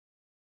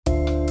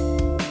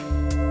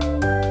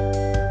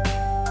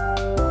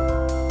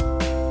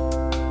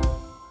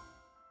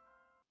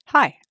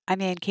Hi,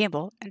 I'm Ann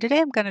Campbell, and today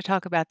I'm going to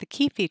talk about the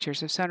key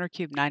features of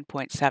SonarQube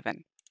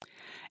 9.7.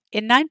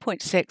 In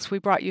 9.6, we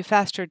brought you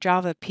faster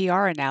Java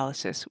PR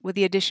analysis with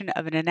the addition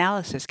of an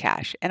analysis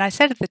cache, and I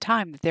said at the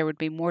time that there would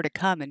be more to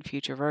come in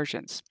future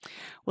versions.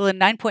 Well, in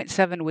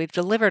 9.7, we've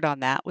delivered on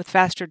that with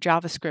faster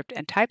JavaScript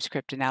and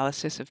TypeScript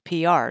analysis of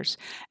PRs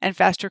and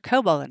faster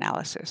COBOL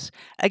analysis.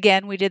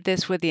 Again, we did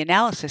this with the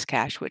analysis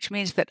cache, which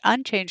means that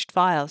unchanged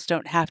files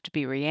don't have to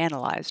be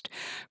reanalyzed.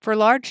 For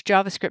large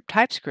JavaScript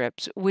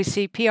TypeScripts, we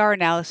see PR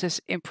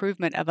analysis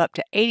improvement of up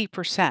to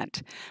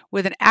 80%,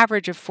 with an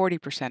average of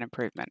 40%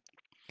 improvement.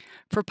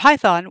 For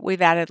Python,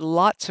 we've added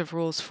lots of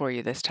rules for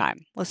you this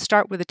time. Let's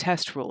start with the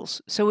test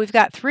rules. So we've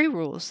got 3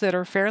 rules that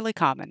are fairly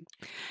common,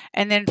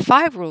 and then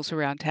 5 rules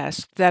around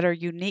tests that are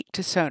unique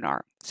to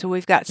Sonar. So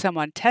we've got some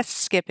on test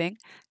skipping,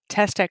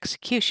 test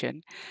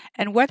execution,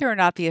 and whether or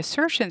not the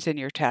assertions in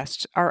your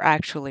tests are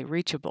actually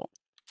reachable.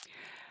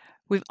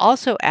 We've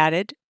also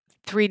added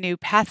 3 new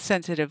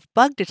path-sensitive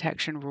bug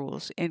detection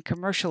rules in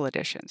commercial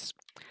editions.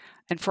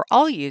 And for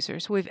all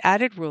users, we've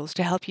added rules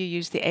to help you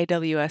use the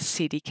AWS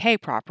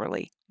CDK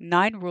properly.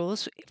 9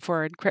 rules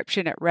for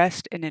encryption at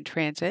rest and in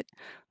transit,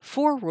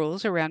 4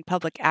 rules around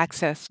public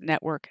access,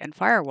 network, and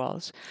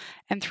firewalls,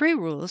 and 3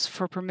 rules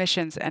for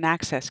permissions and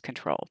access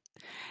control.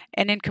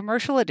 And in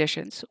commercial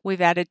editions, we've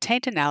added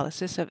taint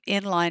analysis of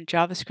inline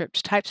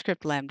JavaScript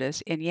TypeScript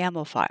lambdas in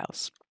YAML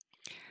files.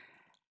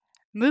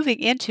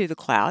 Moving into the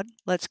cloud,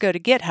 let's go to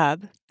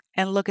GitHub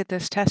and look at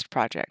this test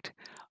project.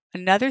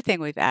 Another thing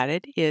we've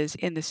added is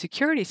in the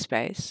security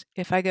space,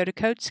 if I go to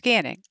code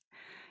scanning,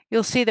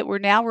 you'll see that we're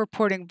now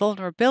reporting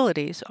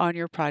vulnerabilities on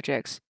your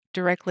projects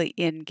directly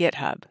in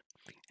GitHub.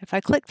 If I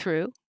click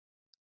through,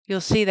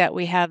 you'll see that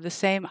we have the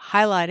same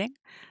highlighting,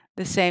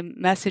 the same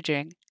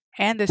messaging,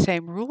 and the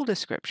same rule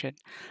description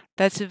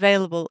that's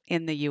available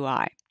in the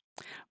UI.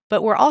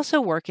 But we're also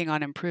working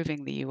on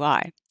improving the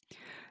UI.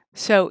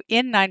 So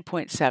in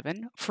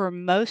 9.7, for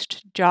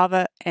most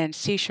Java and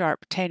C#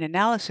 taint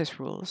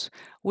analysis rules,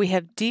 we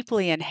have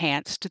deeply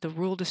enhanced the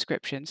rule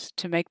descriptions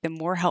to make them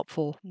more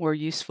helpful, more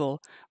useful,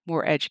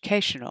 more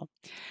educational.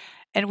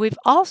 And we've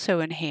also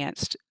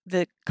enhanced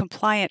the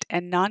compliant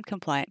and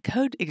non-compliant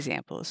code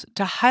examples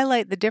to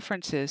highlight the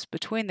differences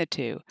between the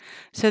two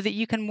so that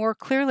you can more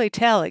clearly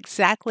tell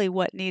exactly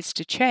what needs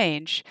to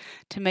change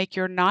to make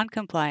your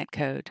non-compliant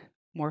code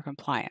more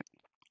compliant.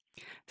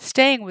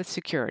 Staying with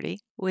security,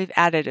 we've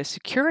added a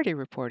security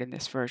report in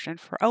this version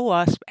for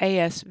OWASP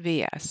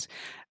ASVS.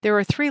 There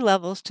are 3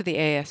 levels to the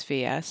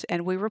ASVS,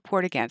 and we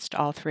report against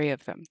all 3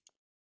 of them.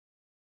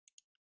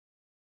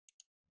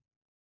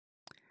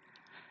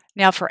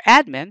 Now for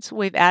admins,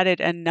 we've added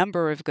a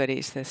number of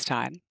goodies this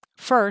time.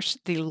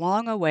 First, the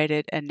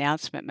long-awaited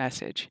announcement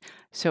message.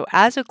 So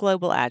as a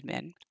global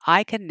admin,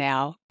 I can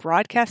now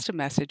broadcast a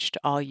message to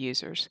all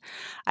users.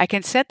 I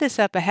can set this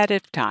up ahead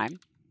of time.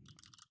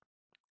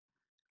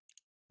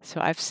 So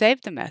I've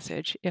saved the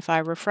message. If I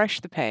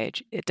refresh the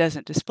page, it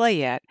doesn't display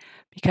yet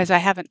because I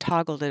haven't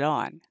toggled it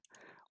on.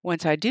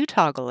 Once I do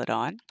toggle it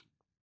on,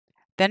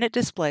 then it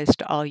displays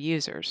to all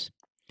users.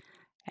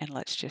 And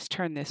let's just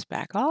turn this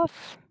back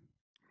off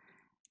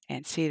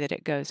and see that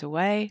it goes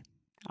away.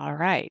 All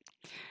right.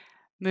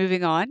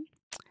 Moving on,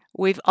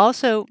 we've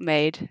also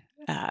made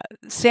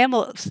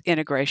SAML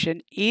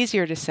integration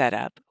easier to set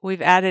up.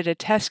 We've added a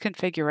test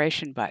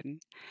configuration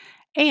button.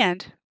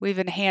 And we've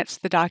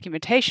enhanced the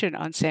documentation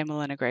on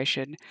SAML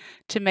integration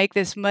to make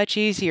this much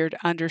easier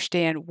to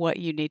understand what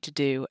you need to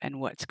do and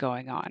what's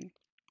going on.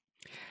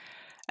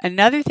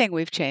 Another thing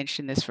we've changed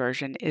in this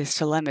version is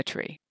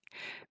telemetry.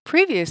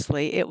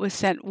 Previously, it was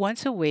sent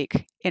once a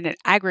week in an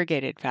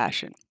aggregated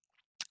fashion.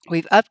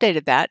 We've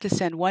updated that to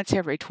send once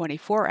every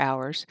 24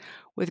 hours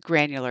with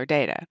granular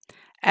data.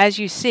 As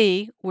you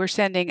see, we're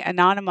sending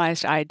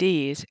anonymized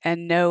IDs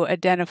and no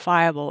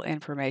identifiable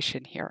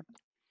information here.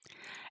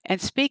 And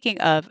speaking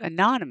of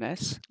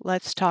anonymous,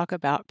 let's talk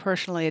about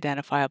personally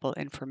identifiable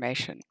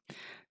information.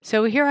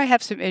 So here I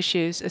have some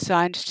issues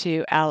assigned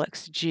to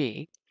Alex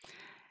G.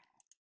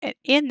 And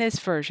in this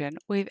version,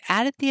 we've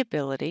added the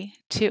ability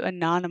to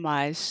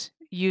anonymize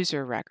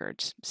user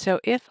records. So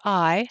if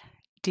I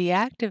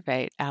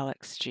deactivate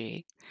Alex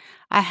G,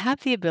 I have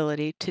the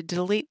ability to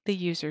delete the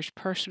user's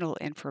personal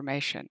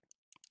information.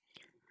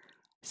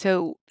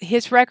 So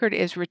his record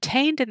is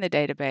retained in the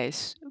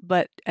database,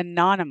 but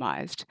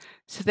anonymized,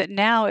 so that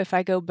now if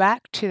I go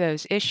back to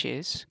those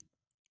issues,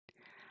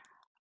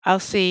 I'll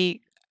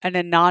see an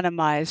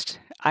anonymized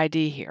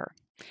ID here.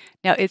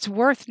 Now it's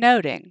worth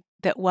noting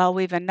that while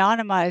we've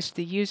anonymized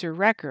the user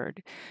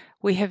record,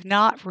 we have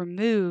not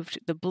removed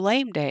the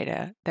blame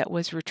data that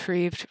was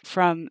retrieved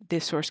from the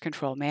source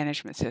control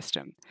management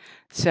system.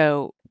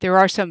 So there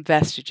are some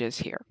vestiges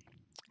here.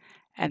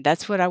 And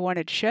that's what I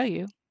wanted to show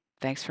you.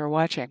 Thanks for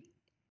watching.